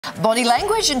Body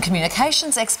language and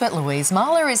communications expert Louise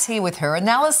Mahler is here with her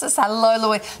analysis. Hello,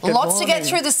 Louise. Lots to get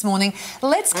through this morning.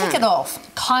 Let's kick it off.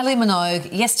 Kylie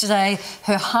Minogue, yesterday,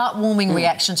 her heartwarming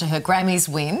reaction to her Grammys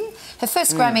win. Her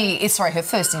first Grammy, her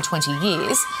first in 20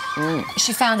 years.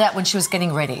 She found out when she was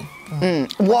getting ready.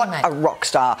 What a rock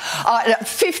star.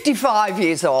 55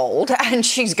 years old, and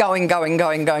she's going.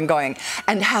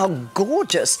 And how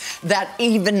gorgeous that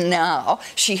even now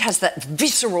she has that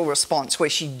visceral response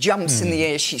where she jumps in the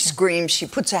air, she screams, she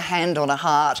puts her hand on her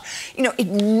heart. You know, it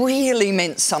really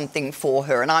meant something for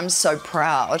her, and I'm so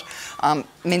proud.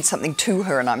 Meant something to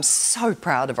her, and I'm so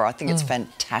proud of her. I think it's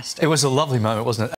fantastic. It was a lovely moment, wasn't it?